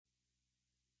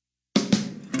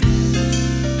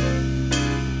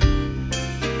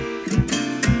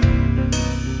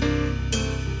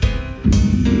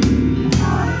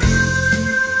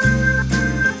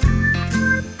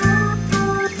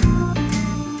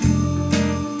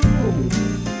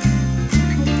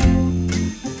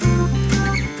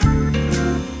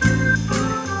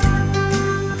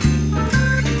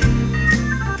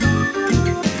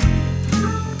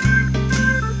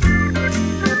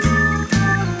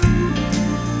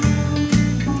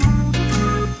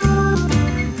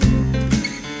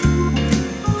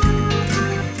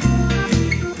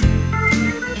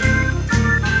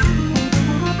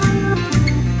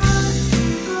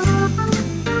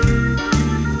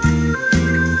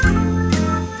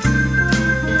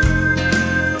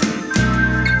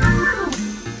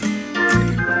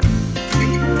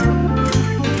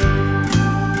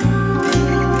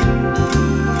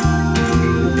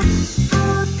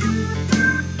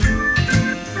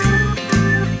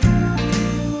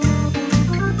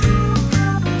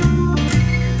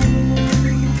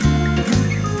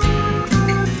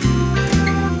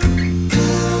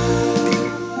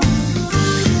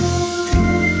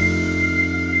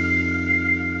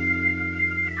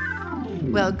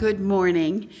Well, good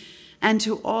morning. And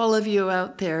to all of you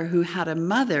out there who had a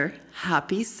mother,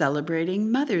 happy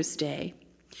celebrating Mother's Day.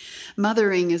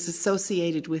 Mothering is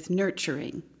associated with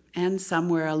nurturing, and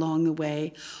somewhere along the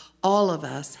way, all of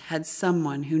us had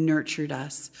someone who nurtured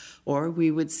us, or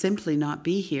we would simply not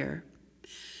be here.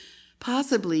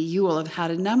 Possibly you will have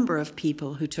had a number of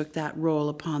people who took that role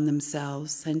upon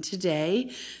themselves, and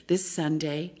today, this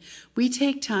Sunday, we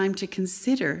take time to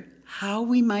consider how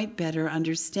we might better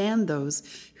understand those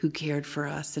who cared for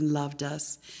us and loved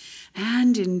us.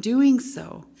 And in doing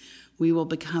so, we will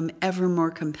become ever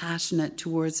more compassionate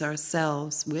towards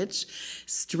ourselves, which,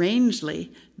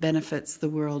 strangely, benefits the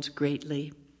world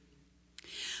greatly.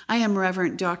 I am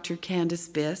Reverend Dr. Candace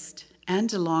Bist,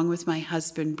 and along with my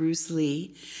husband, Bruce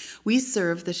Lee, we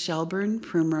serve the Shelburne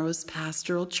Primrose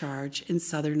Pastoral Charge in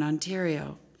Southern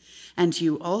Ontario, and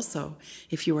you also,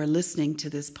 if you are listening to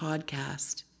this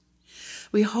podcast.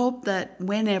 We hope that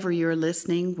whenever you're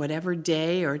listening, whatever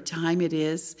day or time it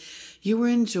is, you are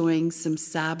enjoying some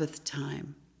Sabbath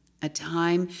time, a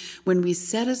time when we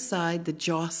set aside the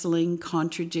jostling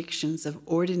contradictions of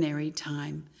ordinary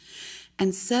time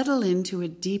and settle into a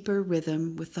deeper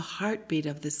rhythm with the heartbeat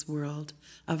of this world,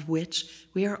 of which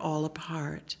we are all a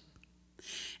part.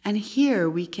 And here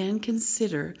we can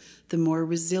consider the more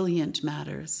resilient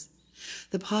matters,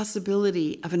 the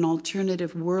possibility of an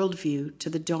alternative worldview to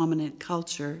the dominant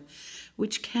culture,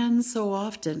 which can so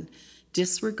often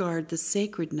disregard the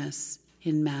sacredness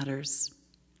in matters.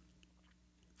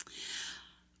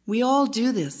 We all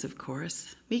do this, of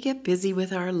course. We get busy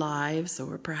with our lives,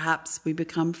 or perhaps we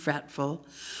become fretful,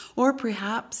 or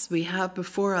perhaps we have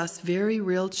before us very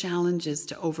real challenges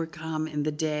to overcome in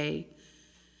the day.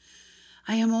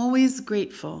 I am always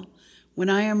grateful when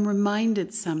I am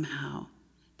reminded somehow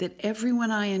that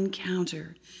everyone I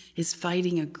encounter is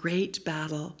fighting a great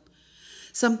battle,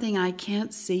 something I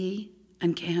can't see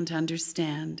and can't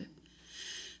understand.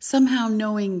 Somehow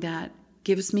knowing that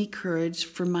gives me courage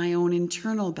for my own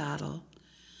internal battle,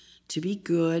 to be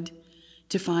good,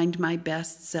 to find my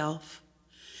best self,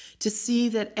 to see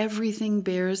that everything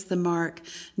bears the mark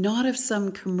not of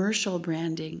some commercial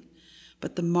branding,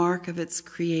 but the mark of its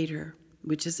creator,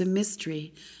 which is a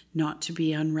mystery not to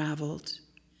be unraveled.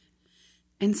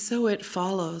 And so it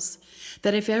follows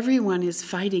that if everyone is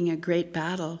fighting a great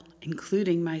battle,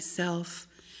 including myself,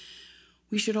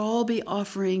 we should all be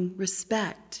offering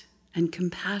respect and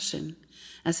compassion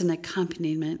as an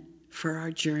accompaniment for our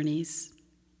journeys.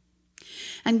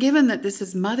 And given that this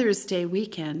is Mother's Day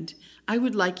weekend, I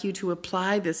would like you to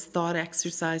apply this thought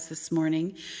exercise this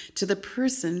morning to the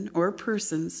person or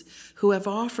persons who have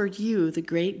offered you the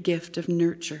great gift of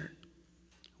nurture.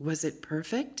 Was it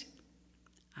perfect?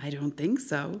 I don't think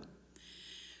so.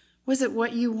 Was it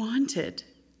what you wanted?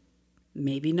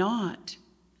 Maybe not.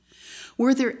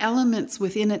 Were there elements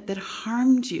within it that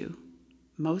harmed you?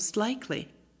 Most likely.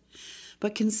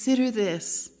 But consider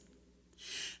this.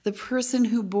 The person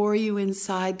who bore you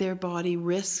inside their body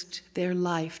risked their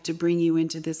life to bring you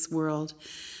into this world,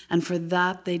 and for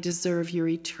that they deserve your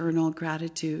eternal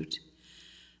gratitude.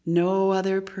 No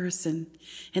other person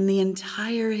in the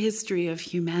entire history of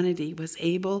humanity was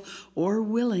able or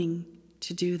willing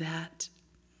to do that.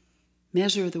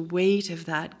 Measure the weight of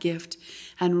that gift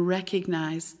and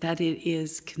recognize that it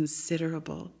is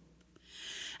considerable.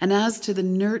 And as to the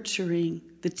nurturing,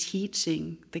 the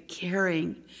teaching, the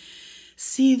caring,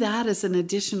 see that as an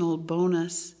additional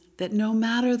bonus that no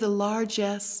matter the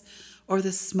largesse or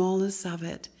the smallness of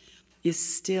it is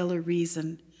still a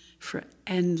reason for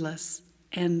endless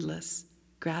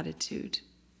gratitude.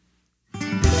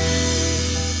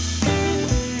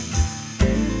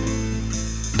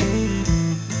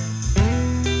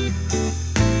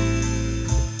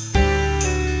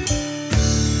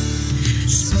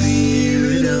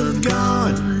 Spirit of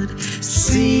God,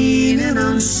 seen and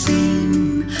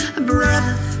unseen,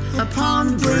 breath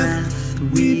upon breath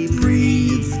we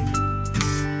breathe.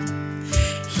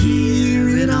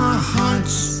 Here in our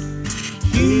hearts,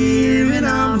 here in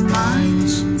our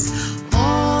minds,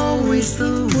 always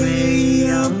the way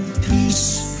of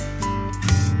peace.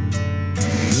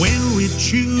 When we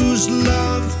choose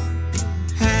love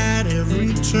at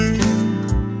every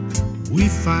turn, we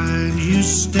find you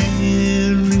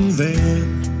standing there.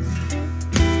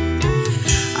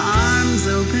 Arms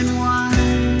open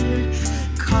wide,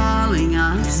 calling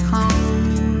us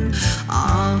home,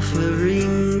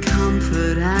 offering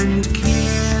comfort and care.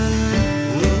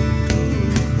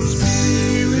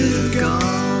 Spirit of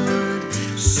God,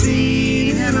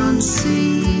 seen and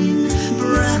unseen,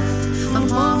 breath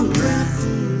upon breath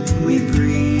we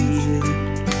breathe.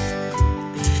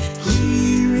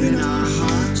 Here in our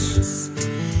hearts,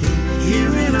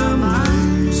 here in our minds,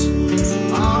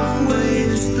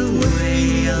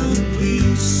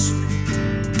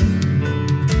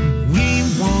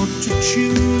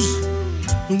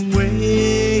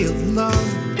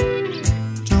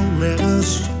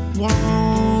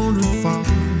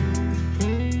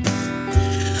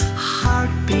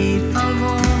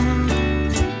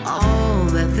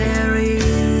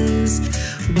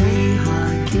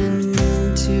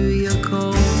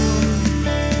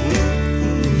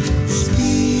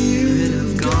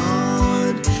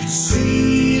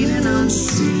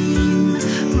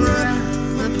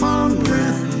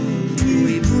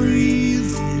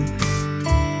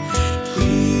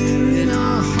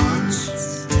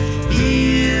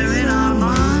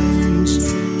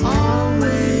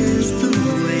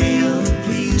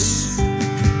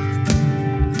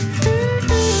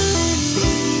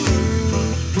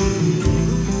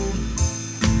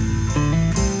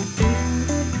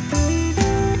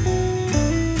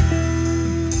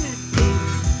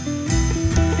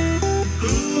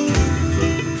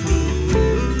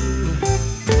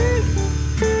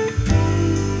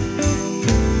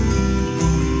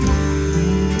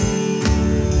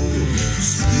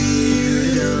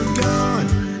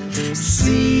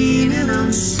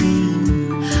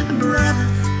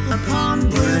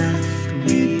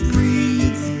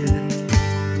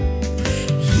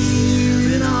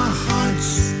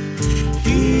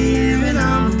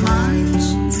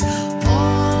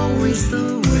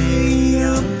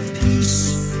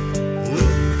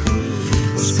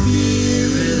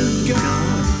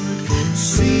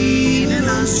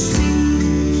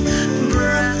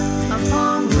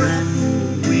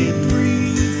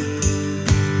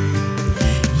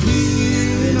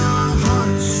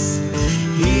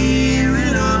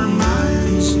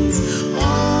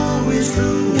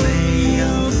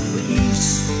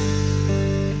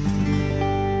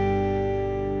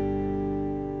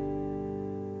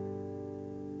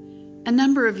 A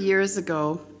number of years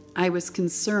ago, I was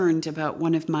concerned about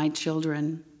one of my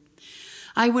children.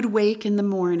 I would wake in the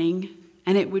morning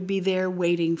and it would be there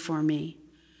waiting for me.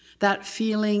 That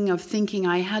feeling of thinking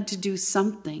I had to do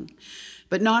something,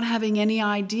 but not having any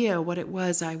idea what it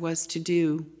was I was to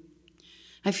do.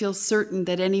 I feel certain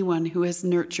that anyone who has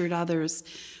nurtured others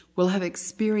will have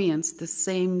experienced the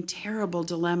same terrible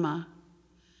dilemma.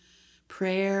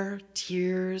 Prayer,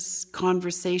 tears,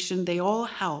 conversation, they all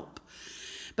help.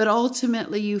 But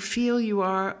ultimately you feel you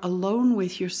are alone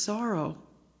with your sorrow.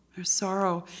 Your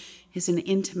sorrow is an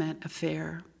intimate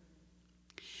affair.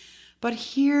 But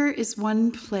here is one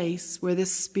place where the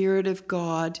Spirit of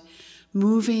God,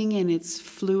 moving in its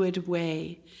fluid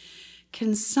way,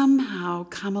 can somehow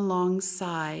come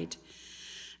alongside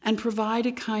and provide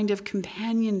a kind of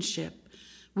companionship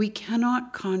we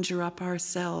cannot conjure up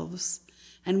ourselves,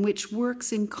 and which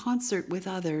works in concert with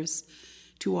others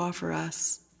to offer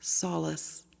us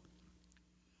solace.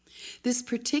 This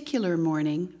particular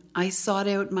morning, I sought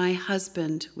out my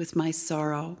husband with my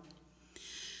sorrow,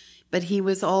 but he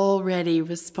was already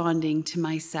responding to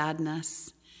my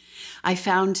sadness. I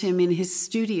found him in his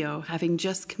studio, having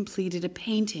just completed a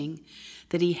painting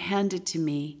that he handed to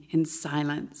me in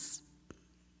silence.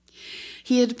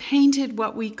 He had painted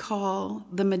what we call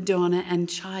the Madonna and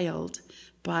Child,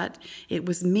 but it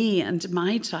was me and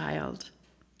my child.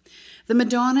 The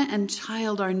Madonna and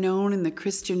Child are known in the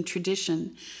Christian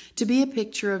tradition to be a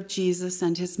picture of Jesus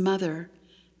and his mother,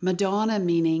 Madonna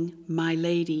meaning my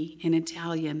lady in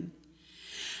Italian.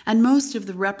 And most of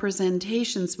the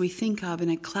representations we think of in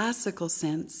a classical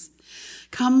sense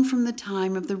come from the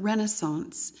time of the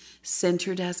Renaissance,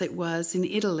 centered as it was in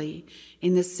Italy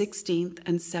in the 16th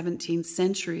and 17th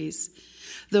centuries,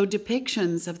 though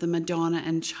depictions of the Madonna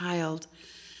and Child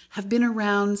have been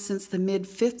around since the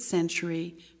mid-5th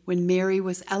century, when Mary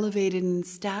was elevated in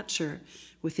stature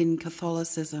within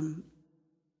Catholicism.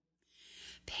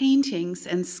 Paintings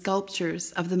and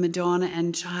sculptures of the Madonna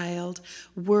and Child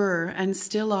were, and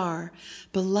still are,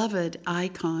 beloved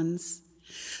icons.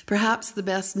 Perhaps the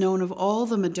best known of all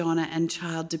the Madonna and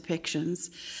Child depictions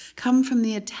come from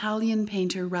the Italian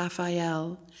painter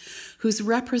Raphael, whose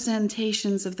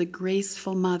representations of the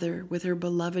graceful mother with her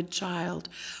beloved child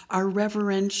are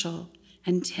reverential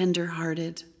and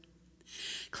tender-hearted.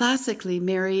 Classically,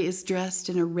 Mary is dressed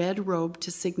in a red robe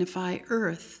to signify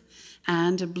earth,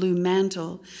 and a blue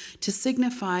mantle to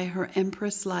signify her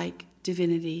empress-like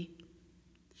divinity.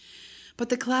 But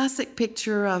the classic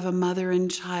picture of a mother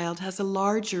and child has a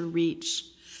larger reach,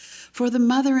 for the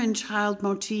mother and child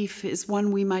motif is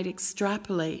one we might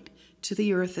extrapolate to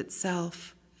the earth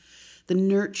itself, the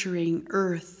nurturing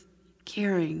earth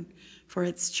caring for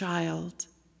its child.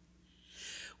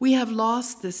 We have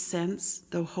lost this sense,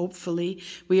 though hopefully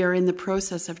we are in the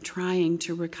process of trying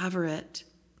to recover it.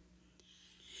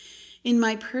 In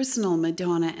my personal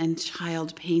Madonna and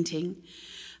Child painting,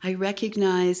 I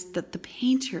recognized that the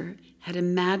painter had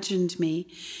imagined me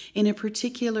in a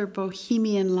particular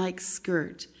bohemian-like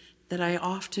skirt that I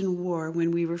often wore when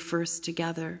we were first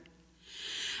together.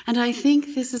 And I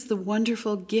think this is the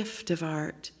wonderful gift of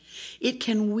art. It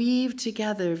can weave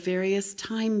together various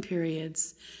time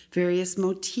periods, various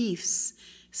motifs,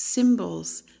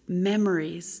 symbols,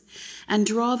 memories, and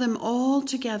draw them all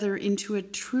together into a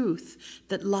truth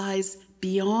that lies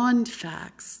beyond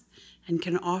facts and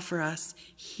can offer us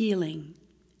healing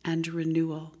and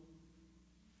renewal.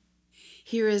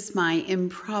 Here is my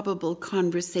improbable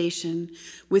conversation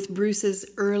with Bruce's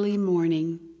early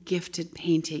morning gifted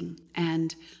painting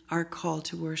and our call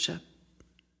to worship.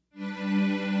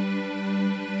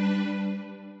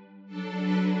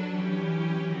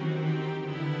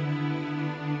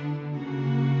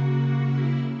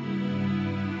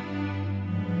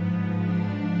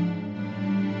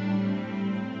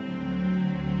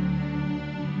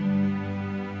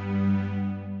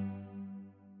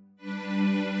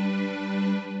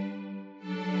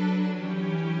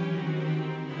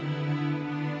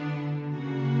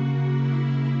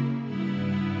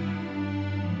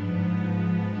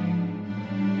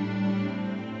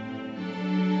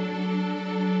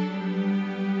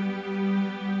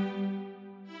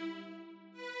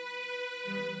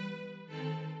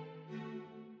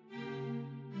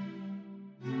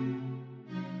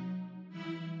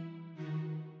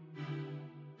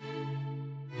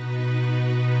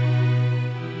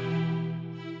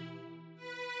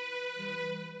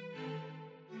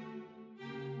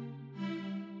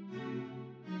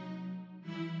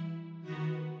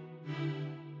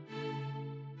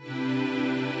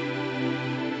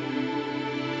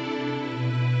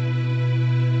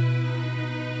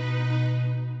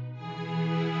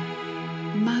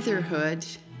 Motherhood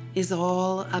is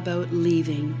all about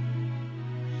leaving.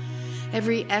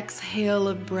 Every exhale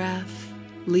of breath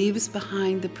leaves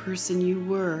behind the person you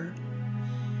were.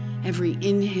 Every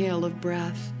inhale of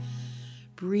breath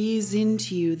breathes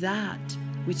into you that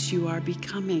which you are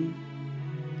becoming.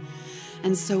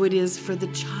 And so it is for the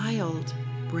child,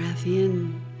 breath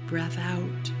in, breath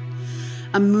out,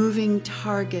 a moving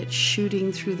target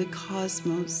shooting through the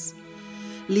cosmos,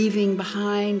 leaving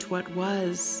behind what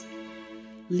was,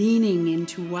 leaning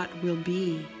into what will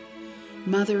be,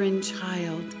 mother and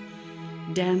child,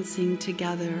 dancing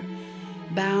together,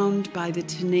 bound by the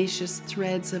tenacious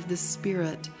threads of the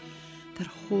spirit that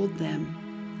hold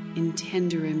them in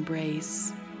tender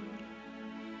embrace.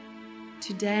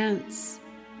 To dance,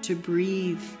 to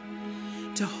breathe,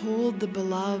 to hold the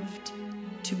beloved,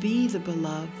 to be the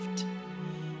beloved.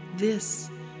 This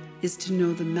is to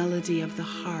know the melody of the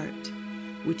heart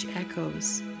which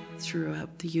echoes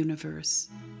throughout the universe.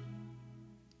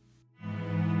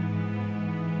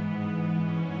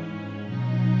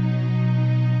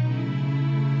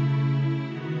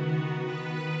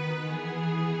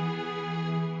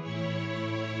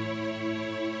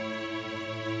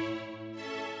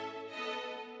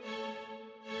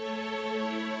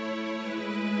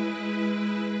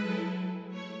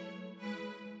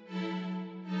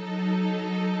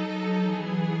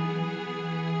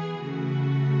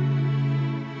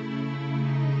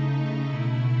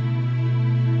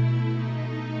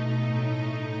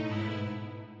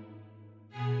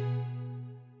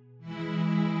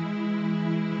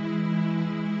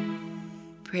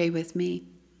 Pray with me.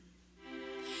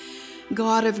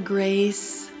 God of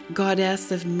grace,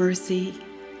 Goddess of mercy,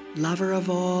 lover of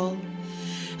all,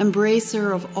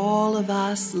 embracer of all of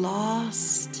us,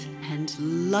 lost and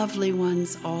lovely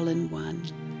ones all in one.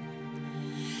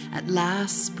 At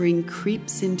last spring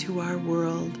creeps into our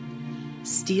world,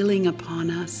 stealing upon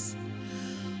us,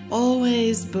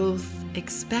 always both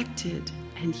expected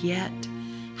and yet,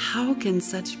 how can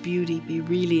such beauty be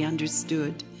really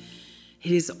understood?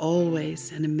 It is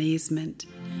always an amazement,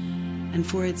 and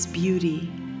for its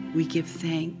beauty we give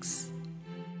thanks.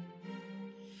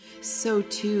 So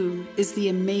too is the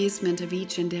amazement of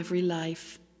each and every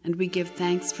life, and we give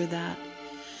thanks for that,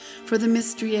 for the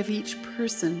mystery of each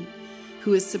person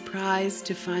who is surprised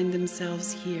to find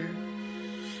themselves here,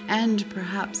 and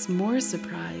perhaps more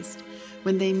surprised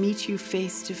when they meet you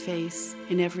face to face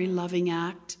in every loving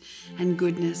act and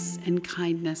goodness and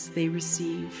kindness they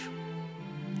receive.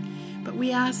 But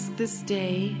we ask this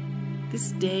day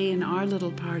in our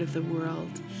little part of the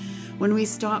world, when we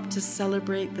stop to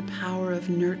celebrate the power of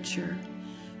nurture,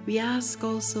 we ask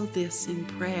also this in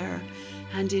prayer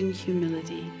and in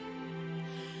humility.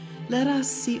 Let us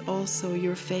see also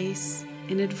your face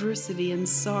in adversity and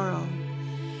sorrow,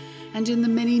 and in the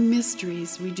many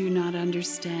mysteries we do not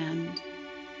understand,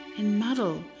 in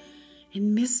muddle,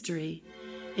 in mystery,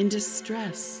 in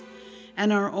distress,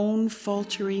 and our own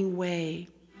faltering way.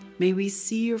 May we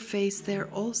see your face there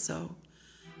also,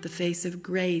 the face of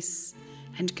grace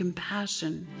and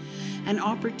compassion and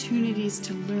opportunities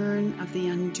to learn of the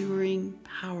enduring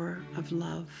power of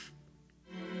love.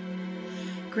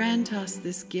 Grant us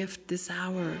this gift this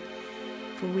hour,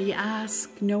 for we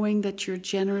ask knowing that your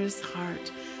generous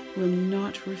heart will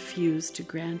not refuse to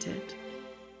grant it.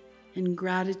 In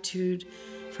gratitude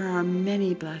for our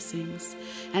many blessings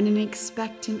and in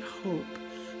expectant hope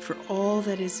for all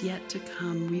that is yet to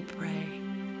come, we pray.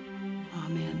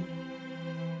 Amen.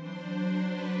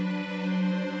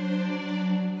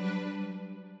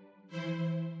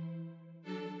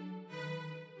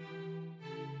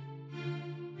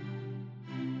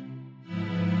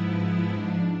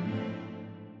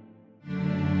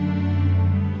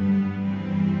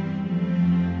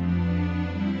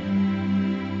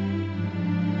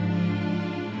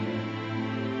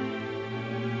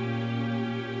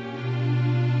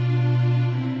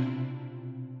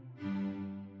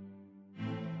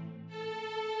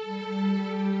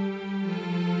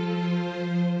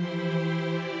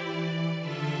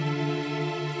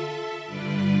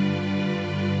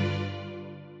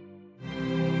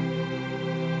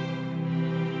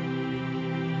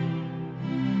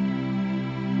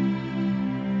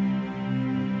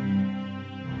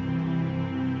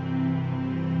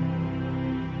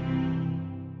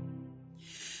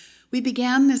 We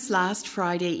began this last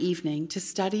Friday evening to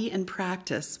study and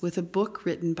practice with a book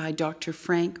written by Dr.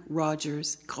 Frank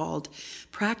Rogers called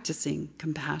Practicing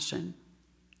Compassion.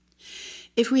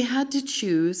 If we had to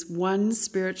choose one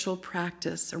spiritual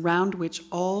practice around which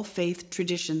all faith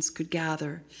traditions could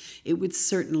gather, it would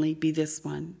certainly be this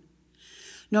one.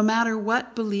 No matter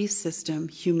what belief system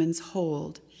humans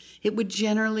hold, it would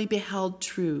generally be held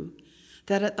true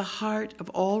that at the heart of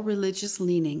all religious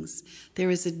leanings there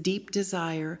is a deep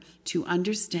desire to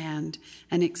understand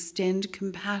and extend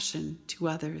compassion to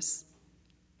others.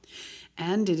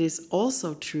 And it is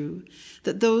also true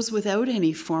that those without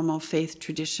any formal faith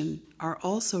tradition are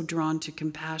also drawn to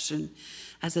compassion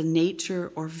as a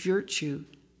nature or virtue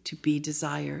to be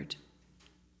desired.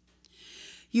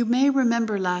 You may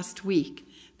remember last week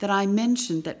that I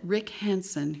mentioned that Rick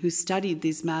Hansen, who studied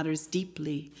these matters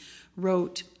deeply,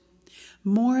 wrote,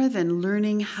 "More than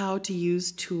learning how to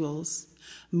use tools,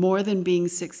 more than being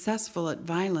successful at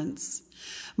violence,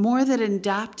 more than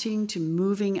adapting to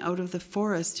moving out of the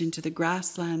forest into the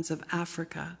grasslands of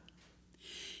Africa,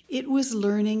 it was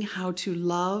learning how to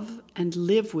love and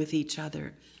live with each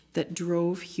other that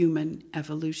drove human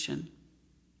evolution."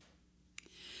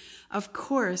 Of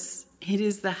course, it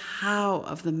is the how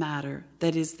of the matter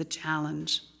that is the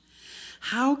challenge.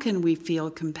 How can we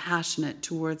feel compassionate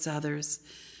towards others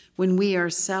when we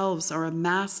ourselves are a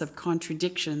mass of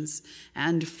contradictions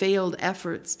and failed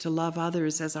efforts to love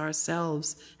others as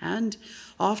ourselves, and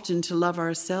often to love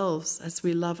ourselves as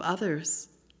we love others?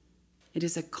 It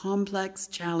is a complex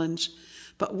challenge,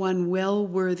 but one well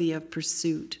worthy of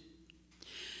pursuit.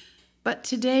 But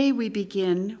today we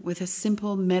begin with a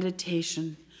simple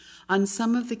meditation on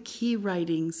some of the key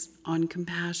writings on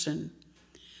compassion.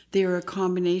 They are a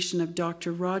combination of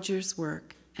Dr. Rogers'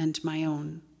 work and my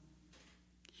own.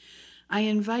 I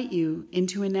invite you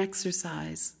into an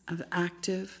exercise of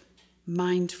active,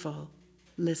 mindful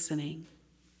listening.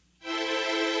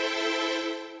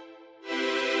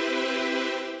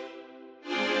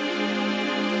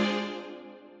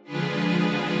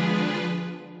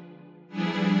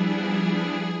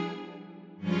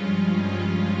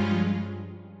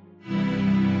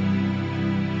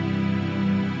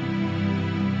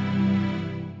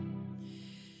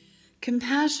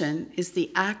 Compassion is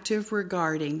the active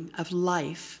regarding of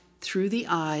life through the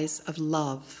eyes of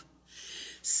love,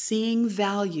 seeing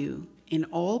value in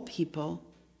all people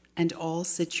and all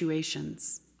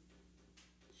situations.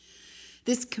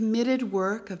 This committed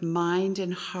work of mind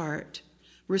and heart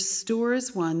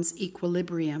restores one's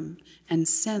equilibrium and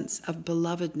sense of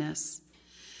belovedness,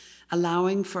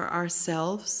 allowing for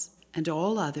ourselves and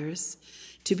all others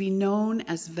to be known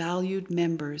as valued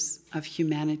members of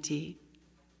humanity.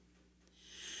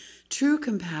 True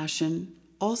compassion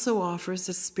also offers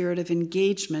a spirit of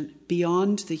engagement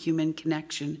beyond the human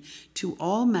connection to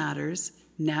all matters,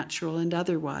 natural and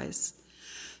otherwise,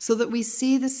 so that we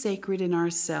see the sacred in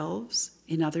ourselves,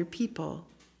 in other people,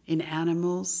 in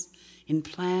animals, in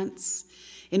plants,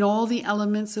 in all the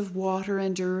elements of water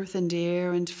and earth and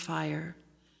air and fire.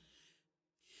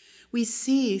 We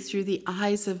see through the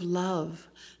eyes of love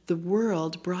the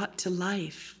world brought to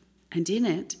life, and in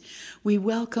it, we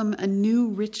welcome a new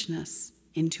richness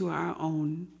into our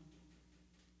own.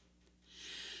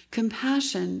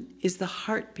 Compassion is the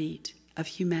heartbeat of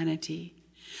humanity.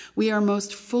 We are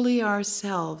most fully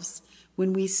ourselves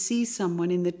when we see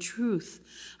someone in the truth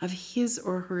of his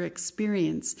or her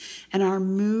experience and are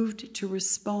moved to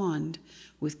respond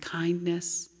with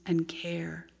kindness and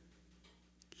care.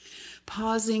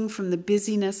 Pausing from the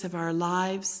busyness of our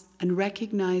lives and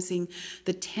recognizing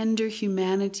the tender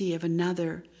humanity of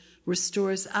another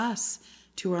restores us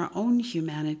to our own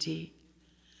humanity.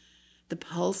 The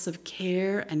pulse of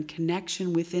care and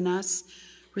connection within us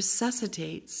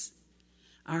resuscitates.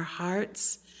 Our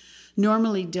hearts,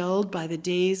 normally dulled by the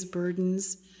day's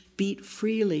burdens, beat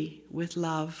freely with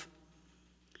love.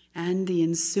 And the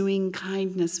ensuing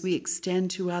kindness we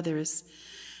extend to others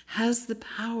has the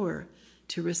power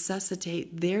to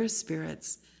resuscitate their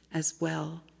spirits as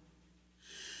well.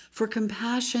 For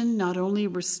compassion not only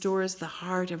restores the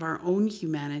heart of our own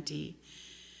humanity,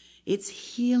 its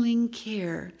healing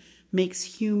care makes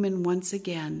human once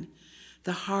again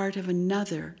the heart of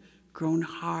another grown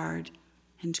hard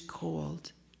and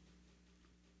cold.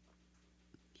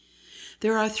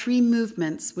 There are 3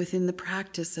 movements within the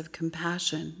practice of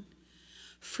compassion.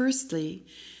 Firstly,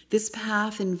 this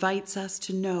path invites us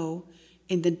to know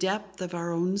in the depth of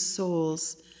our own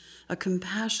souls a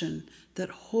compassion that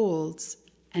holds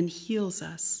and heals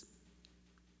us.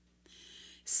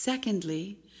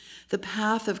 Secondly, the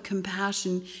path of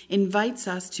compassion invites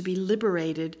us to be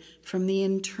liberated from the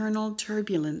internal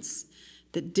turbulence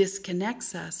that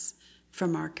disconnects us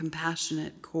from our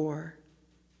compassionate core.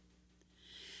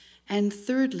 And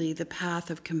thirdly, the path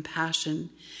of compassion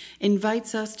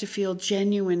invites us to feel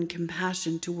genuine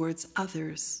compassion towards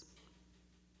others.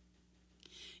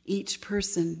 Each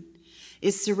person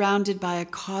is surrounded by a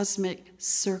cosmic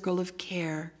circle of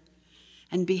care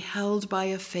and beheld by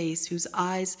a face whose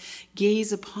eyes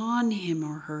gaze upon him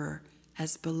or her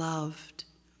as beloved.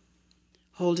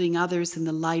 Holding others in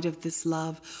the light of this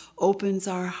love opens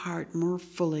our heart more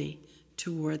fully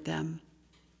toward them.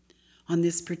 On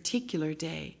this particular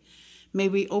day, may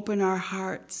we open our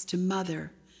hearts to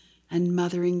Mother and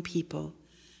mothering people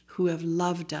who have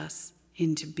loved us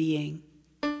into being.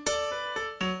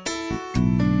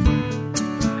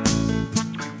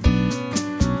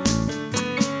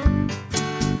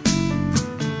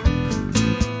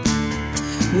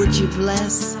 Would you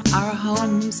bless our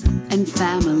homes and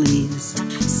families,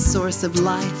 source of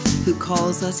life who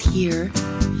calls us here?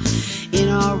 In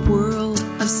our world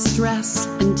of stress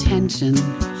and tension,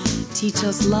 teach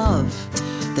us love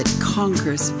that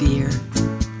conquers fear.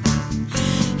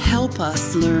 Help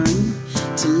us learn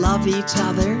to love each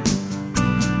other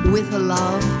with a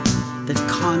love that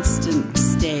constant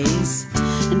stays,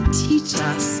 and teach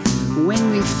us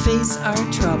when we face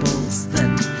our troubles that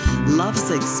love's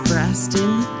expressed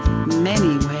in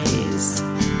many ways.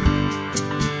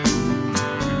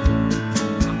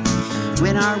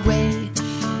 When our way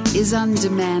is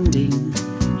undemanding,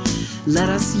 let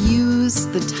us use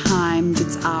the time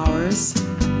that's ours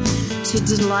to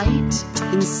delight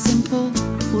in simple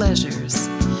pleasures,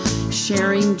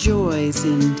 sharing joys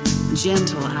in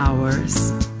gentle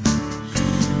hours.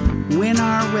 When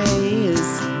our way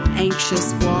is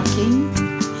anxious walking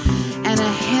and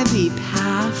a heavy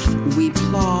path we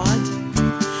plod,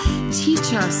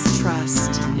 teach us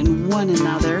trust in one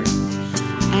another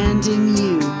and in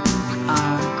you,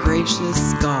 our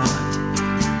gracious God.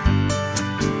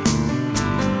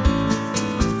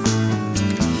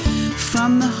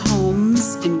 From the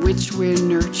homes in which we're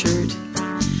nurtured,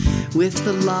 with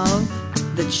the love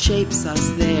that shapes us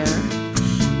there,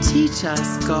 teach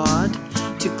us, God,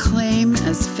 to claim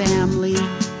as family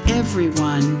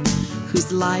everyone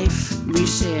whose life we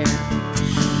share.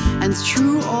 And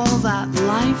through all that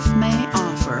life may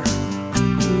offer,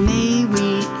 may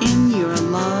we in your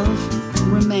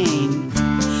love remain.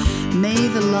 May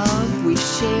the love we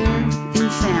share in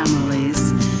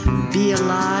families be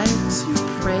alive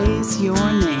to praise your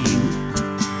name.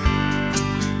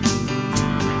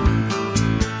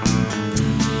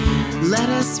 Let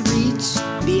us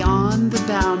reach beyond the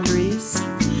boundaries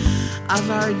of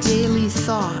our daily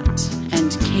thought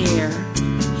and care,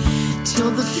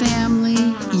 till the family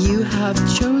you have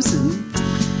chosen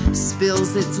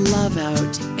spills its love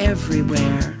out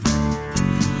everywhere.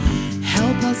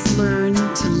 Help us learn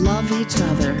to love each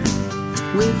other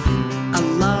with a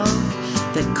love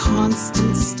that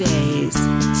constant stays.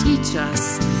 Teach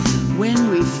us when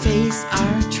we face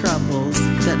our troubles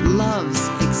that love's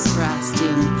expressed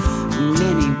in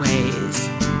many ways.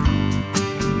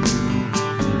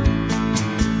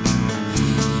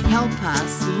 Help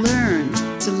us learn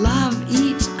to love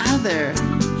each other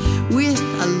with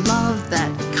a love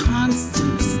that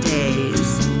constant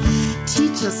stays.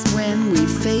 Teach us when we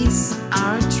face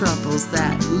our troubles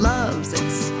that love's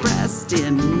expressed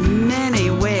in many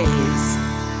ways.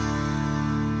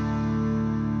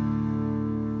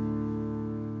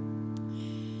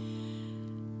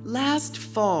 Last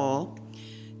fall,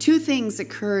 two things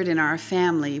occurred in our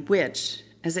family which,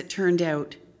 as it turned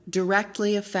out,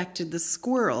 directly affected the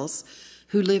squirrels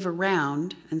who live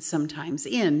around and sometimes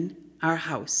in our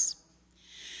house.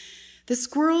 The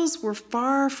squirrels were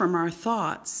far from our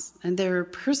thoughts, and their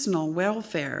personal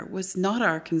welfare was not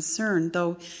our concern,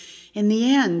 though in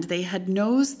the end they had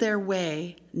nosed their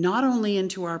way not only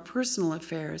into our personal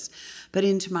affairs, but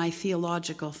into my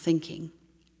theological thinking.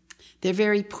 They're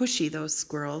very pushy, those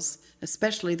squirrels,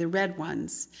 especially the red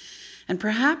ones, and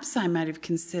perhaps I might have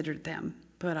considered them,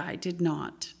 but I did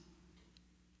not.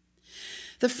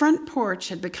 The front porch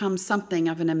had become something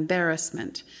of an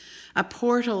embarrassment, a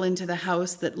portal into the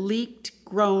house that leaked,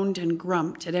 groaned, and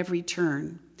grumped at every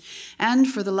turn, and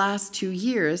for the last 2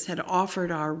 years had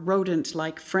offered our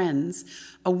rodent-like friends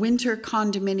a winter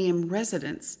condominium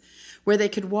residence where they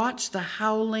could watch the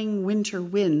howling winter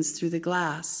winds through the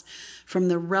glass from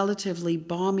the relatively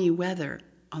balmy weather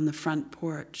on the front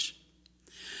porch.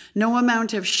 No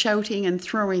amount of shouting and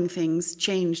throwing things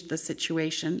changed the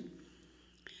situation.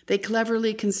 They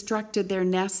cleverly constructed their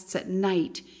nests at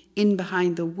night in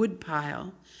behind the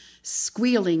woodpile,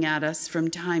 squealing at us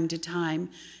from time to time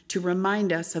to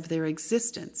remind us of their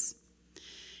existence.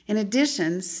 In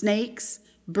addition, snakes,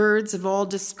 birds of all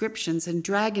descriptions, and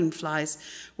dragonflies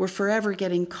were forever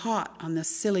getting caught on the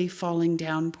silly falling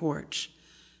down porch.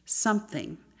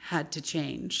 Something had to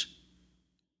change.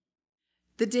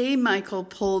 The day Michael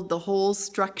pulled the whole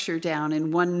structure down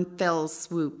in one fell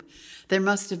swoop, there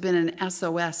must have been an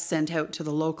SOS sent out to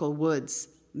the local woods.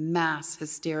 Mass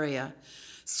hysteria.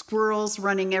 Squirrels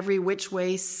running every which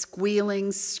way,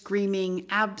 squealing, screaming,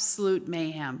 absolute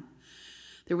mayhem.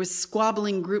 There were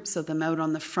squabbling groups of them out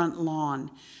on the front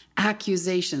lawn,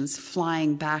 accusations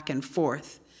flying back and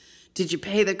forth. Did you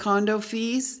pay the condo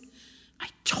fees? I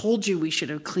told you we should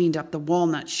have cleaned up the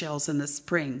walnut shells in the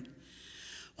spring.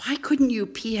 Why couldn't you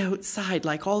pee outside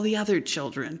like all the other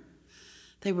children?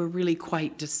 They were really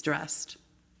quite distressed.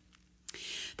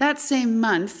 That same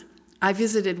month, I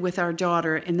visited with our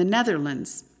daughter in the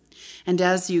Netherlands. And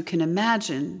as you can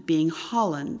imagine, being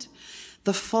Holland,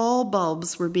 the fall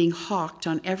bulbs were being hawked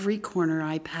on every corner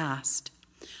I passed.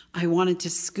 I wanted to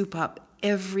scoop up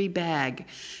every bag,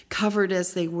 covered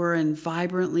as they were in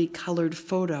vibrantly colored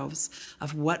photos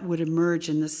of what would emerge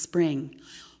in the spring,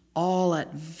 all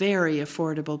at very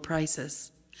affordable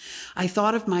prices. I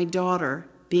thought of my daughter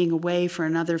being away for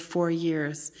another 4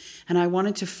 years, and I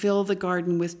wanted to fill the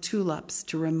garden with tulips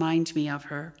to remind me of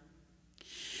her.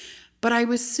 But I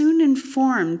was soon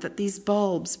informed that these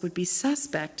bulbs would be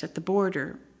suspect at the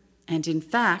border. And in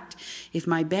fact, if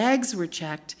my bags were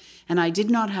checked and I did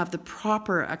not have the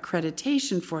proper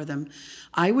accreditation for them,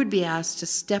 I would be asked to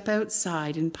step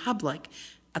outside in public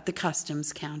at the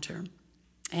customs counter.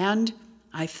 And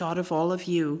I thought of all of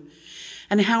you,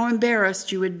 and how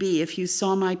embarrassed you would be if you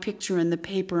saw my picture in the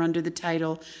paper under the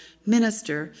title,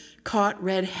 "Minister Caught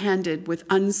Red-Handed with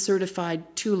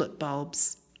Uncertified Tulip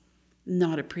Bulbs."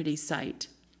 Not a pretty sight.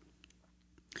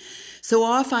 So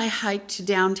off I hiked to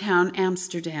downtown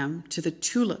Amsterdam to the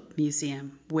Tulip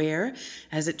Museum, where,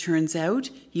 as it turns out,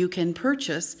 you can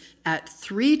purchase at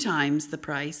 3 times the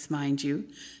price, mind you,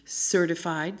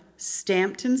 certified,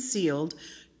 stamped and sealed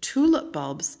tulip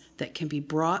bulbs that can be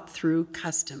brought through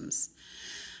customs.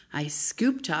 I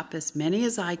scooped up as many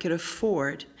as I could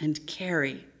afford and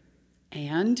carry.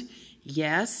 And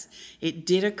yes, it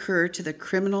did occur to the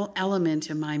criminal element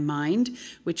in my mind,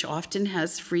 which often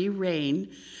has free rein,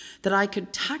 that I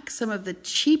could tuck some of the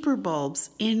cheaper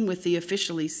bulbs in with the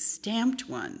officially stamped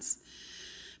ones.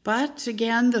 But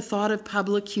again, the thought of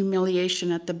public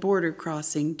humiliation at the border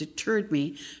crossing deterred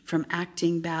me from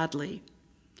acting badly.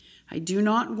 I do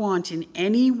not want in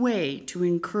any way to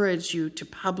encourage you to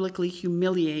publicly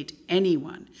humiliate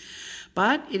anyone.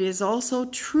 But it is also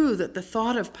true that the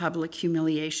thought of public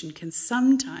humiliation can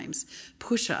sometimes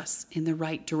push us in the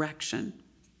right direction.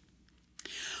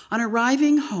 On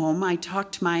arriving home, I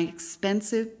tucked my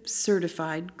expensive,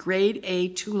 certified, grade A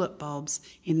tulip bulbs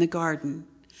in the garden,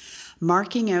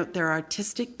 marking out their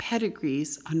artistic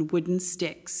pedigrees on wooden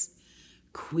sticks.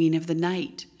 Queen of the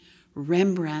Night,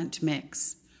 Rembrandt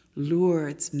Mix,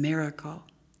 Lourdes Miracle.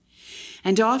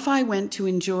 And off I went to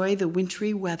enjoy the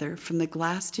wintry weather from the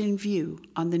glassed-in view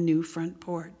on the new front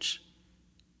porch.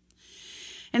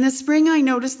 In the spring, I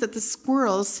noticed that the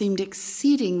squirrels seemed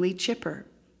exceedingly chipper.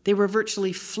 They were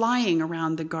virtually flying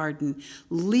around the garden,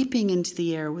 leaping into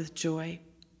the air with joy.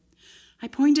 I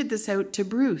pointed this out to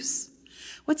Bruce.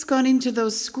 What's gone into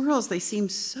those squirrels? They seem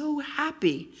so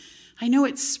happy. I know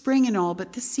it's spring and all,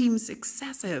 but this seems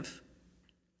excessive.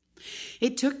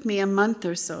 It took me a month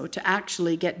or so to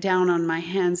actually get down on my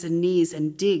hands and knees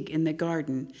and dig in the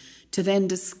garden, to then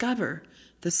discover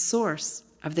the source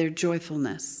of their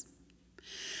joyfulness.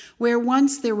 Where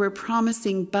once there were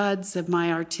promising buds of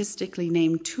my artistically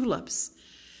named tulips,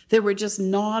 there were just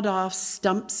gnawed-off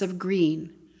stumps of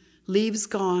green, leaves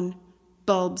gone,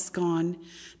 bulbs gone.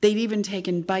 They'd even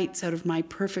taken bites out of my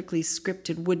perfectly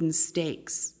scripted wooden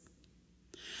stakes.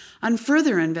 On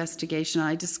further investigation,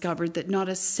 I discovered that not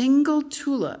a single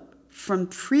tulip from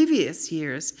previous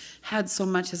years had so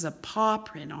much as a paw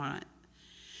print on it.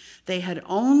 They had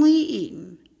only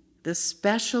eaten the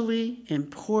specially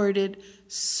imported,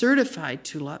 certified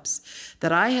tulips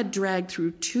that I had dragged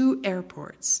through 2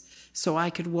 airports so I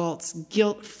could waltz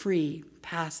guilt-free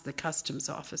past the customs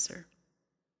officer.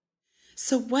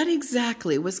 So what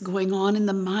exactly was going on in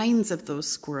the minds of those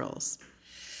squirrels?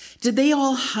 Did they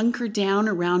all hunker down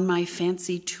around my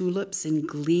fancy tulips in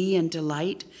glee and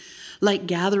delight, like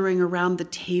gathering around the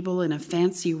table in a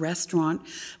fancy restaurant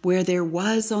where there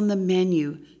was on the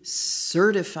menu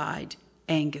certified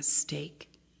Angus steak?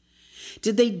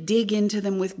 Did they dig into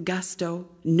them with gusto,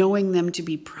 knowing them to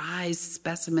be prized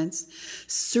specimens,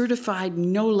 certified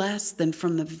no less than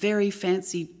from the very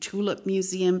fancy Tulip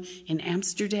Museum in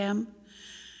Amsterdam?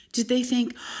 Did they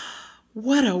think,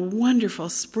 what a wonderful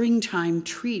springtime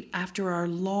treat after our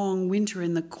long winter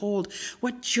in the cold.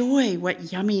 What joy, what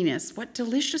yumminess, what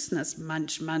deliciousness,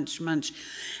 munch, munch, munch.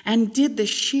 And did the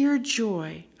sheer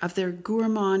joy of their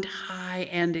gourmand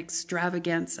high-end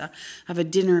extravaganza of a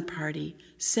dinner party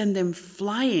send them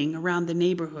flying around the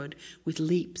neighborhood with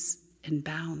leaps and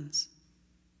bounds?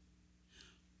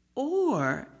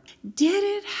 Or did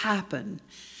it happen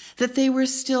that they were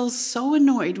still so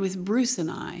annoyed with Bruce and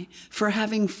I for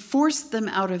having forced them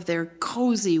out of their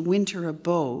cozy winter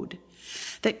abode,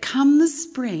 that come the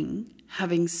spring,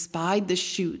 having spied the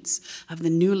shoots of the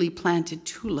newly planted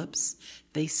tulips,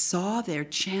 they saw their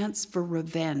chance for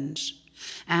revenge,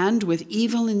 and with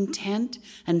evil intent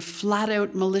and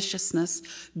flat-out maliciousness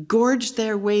gorged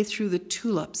their way through the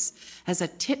tulips as a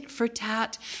tit for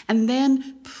tat, and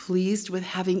then, pleased with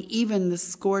having even the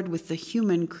scored with the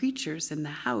human creatures in the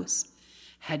house,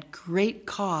 had great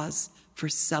cause for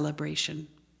celebration.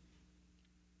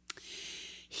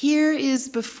 Here is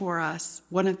before us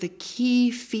one of the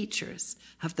key features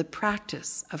of the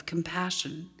practice of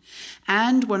compassion,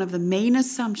 and one of the main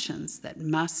assumptions that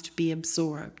must be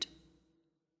absorbed.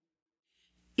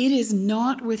 It is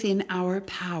not within our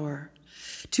power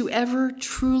to ever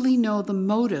truly know the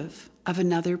motive of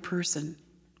another person,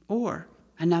 or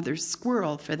another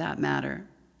squirrel for that matter.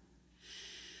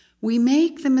 We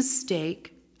make the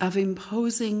mistake of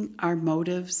imposing our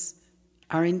motives,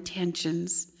 our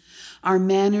intentions, our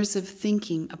manners of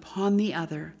thinking upon the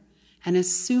other and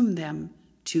assume them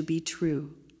to be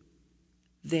true.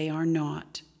 They are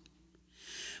not.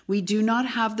 We do not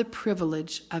have the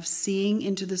privilege of seeing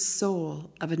into the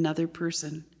soul of another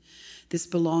person. This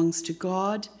belongs to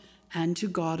God and to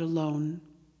God alone.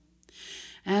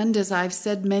 And as I've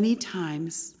said many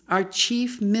times, our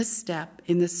chief misstep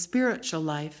in the spiritual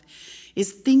life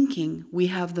is thinking we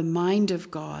have the mind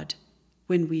of God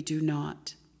when we do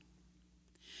not.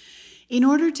 In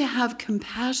order to have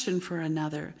compassion for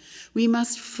another, we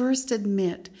must first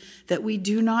admit that we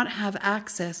do not have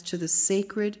access to the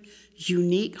sacred,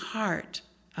 unique heart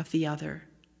of the other.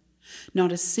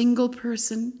 Not a single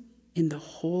person in the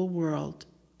whole world.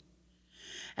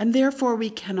 And therefore we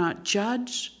cannot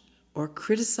judge or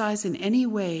criticize in any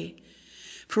way,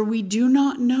 for we do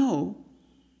not know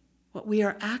what we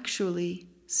are actually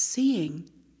seeing.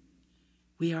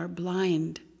 We are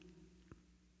blind.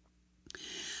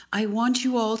 I want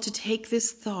you all to take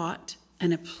this thought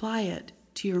and apply it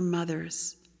to your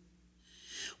mothers.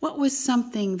 What was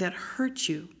something that hurt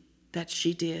you that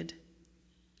she did?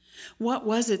 What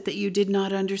was it that you did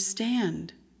not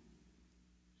understand?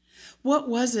 What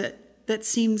was it that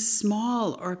seemed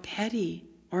small or petty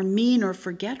or mean or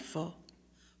forgetful?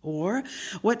 Or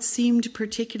what seemed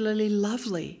particularly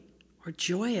lovely or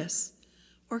joyous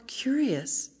or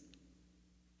curious?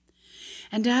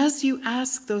 And as you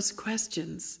ask those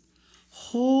questions,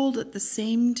 hold at the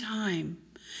same time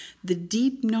the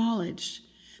deep knowledge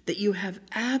that you have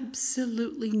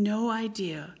absolutely no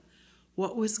idea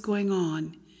what was going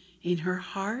on in her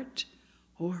heart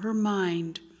or her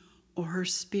mind or her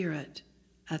spirit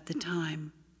at the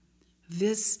time.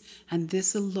 This and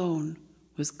this alone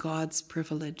was God's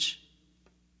privilege.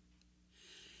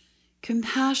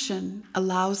 Compassion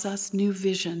allows us new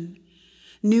vision,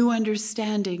 new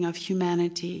understanding of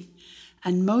humanity,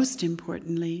 and most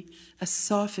importantly, a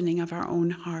softening of our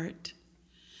own heart.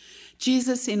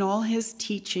 Jesus, in all his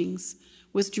teachings,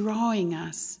 was drawing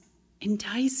us,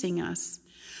 enticing us,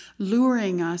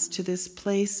 luring us to this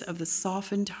place of the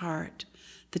softened heart,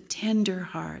 the tender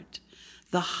heart,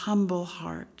 the humble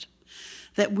heart,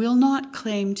 that will not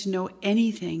claim to know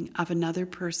anything of another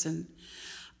person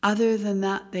other than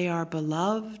that they are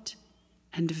beloved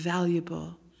and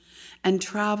valuable, and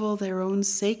travel their own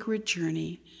sacred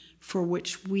journey for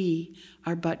which we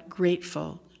are but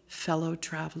grateful fellow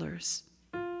travelers.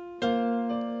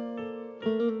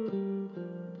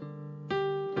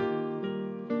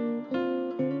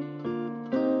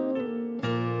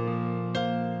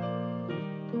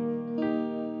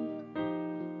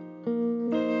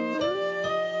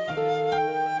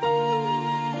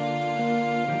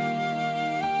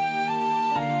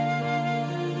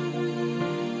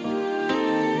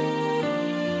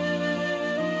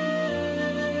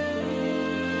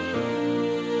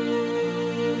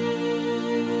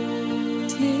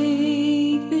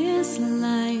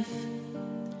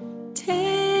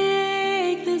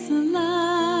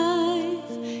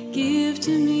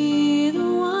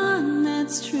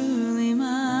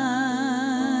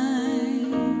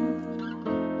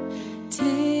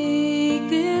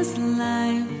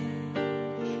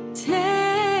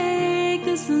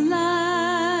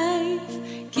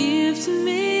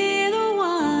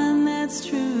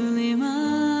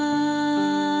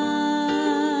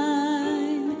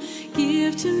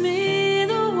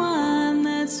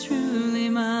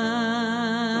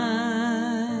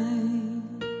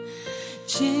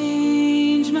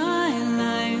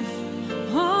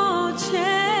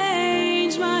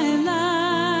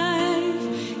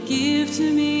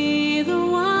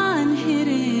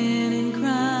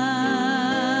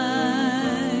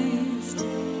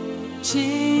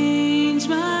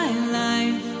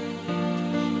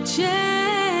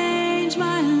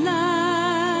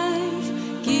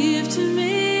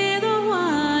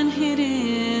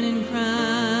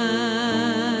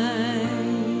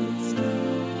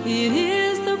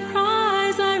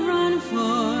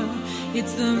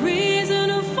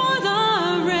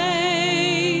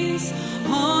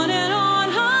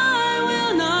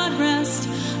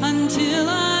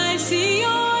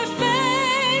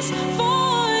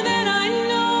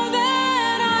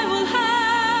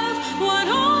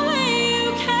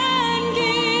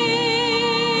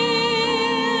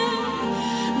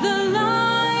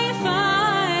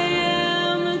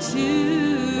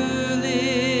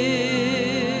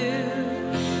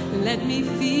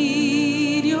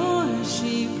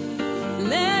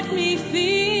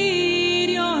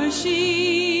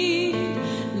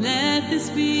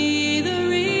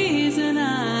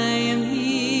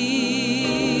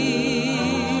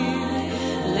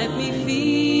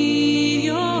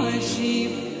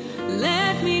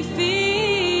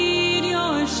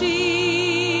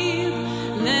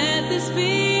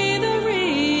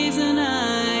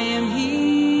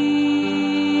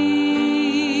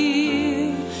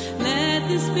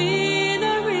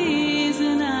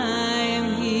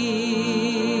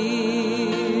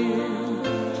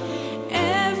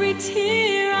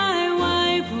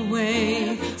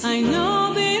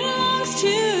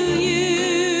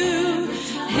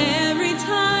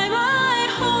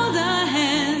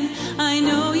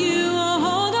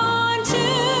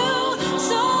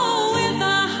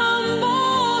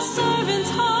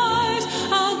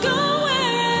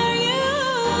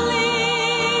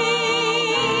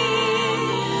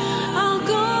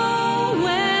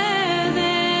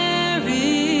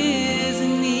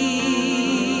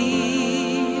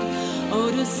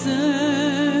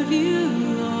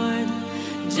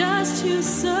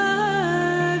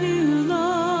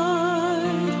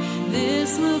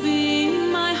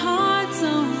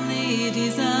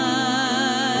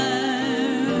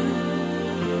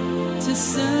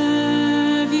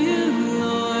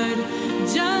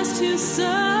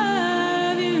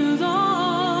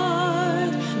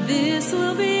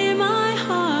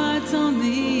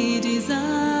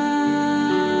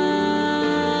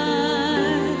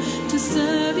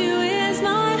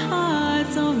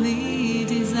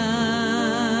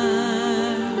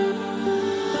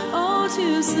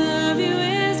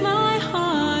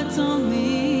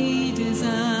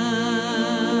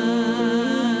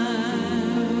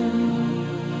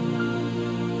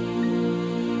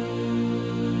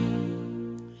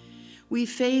 We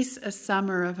face a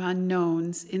summer of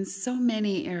unknowns in so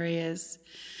many areas,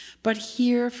 but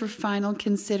here for final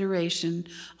consideration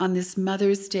on this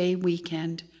Mother's Day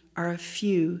weekend are a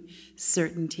few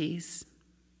certainties.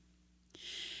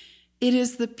 It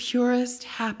is the purest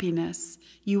happiness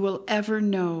you will ever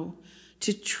know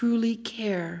to truly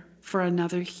care for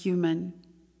another human.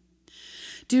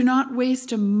 Do not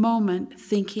waste a moment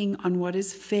thinking on what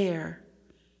is fair.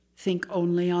 Think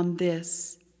only on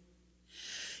this.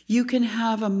 You can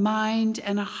have a mind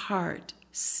and a heart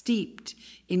steeped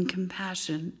in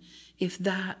compassion if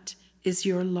that is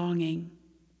your longing.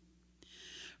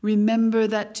 Remember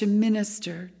that to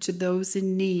minister to those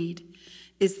in need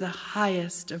is the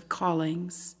highest of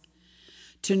callings.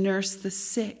 To nurse the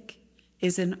sick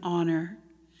is an honor.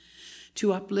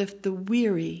 To uplift the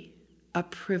weary, a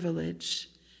privilege,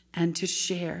 and to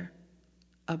share,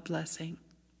 a blessing.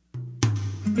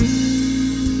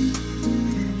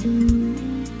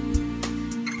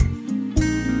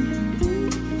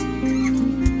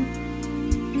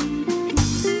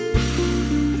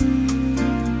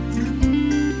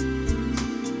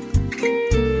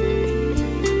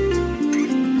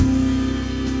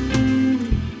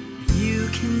 You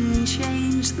can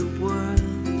change the world,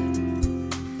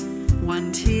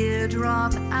 one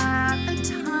teardrop at a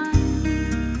time.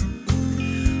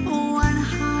 One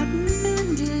heart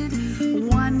mended,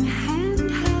 one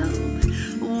hand held,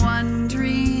 one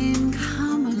dream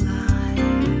come alive.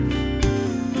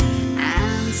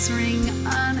 Answering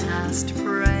unasked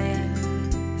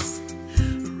prayers,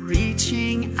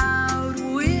 reaching out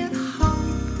with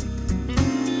hope.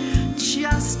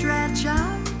 Just stretch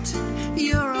out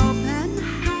your open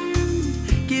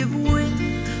hand, give with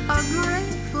a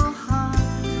grateful heart,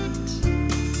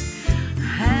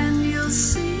 and you'll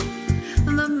see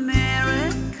the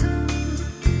miracle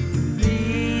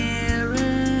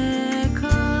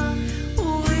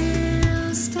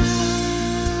will start.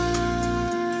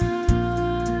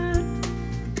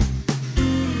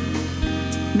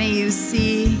 May you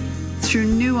see through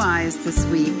new eyes this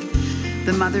week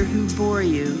the mother who bore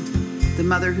you, the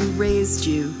mother who raised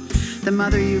you, the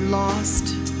mother you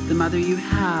lost, the mother you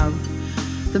have,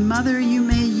 the mother you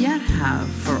may yet have,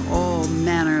 for all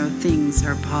manner of things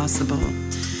are possible.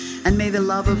 And may the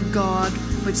love of God,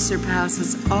 which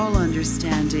surpasses all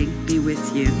understanding, be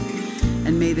with you.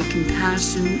 And may the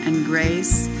compassion and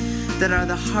grace that are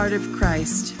the heart of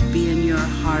Christ be in your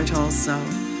heart also.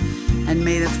 And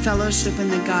may the fellowship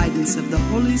and the guidance of the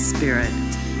Holy Spirit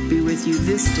be with you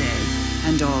this day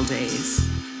and all days.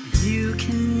 You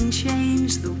can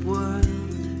change the world,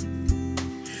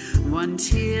 one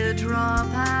teardrop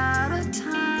at a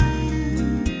time.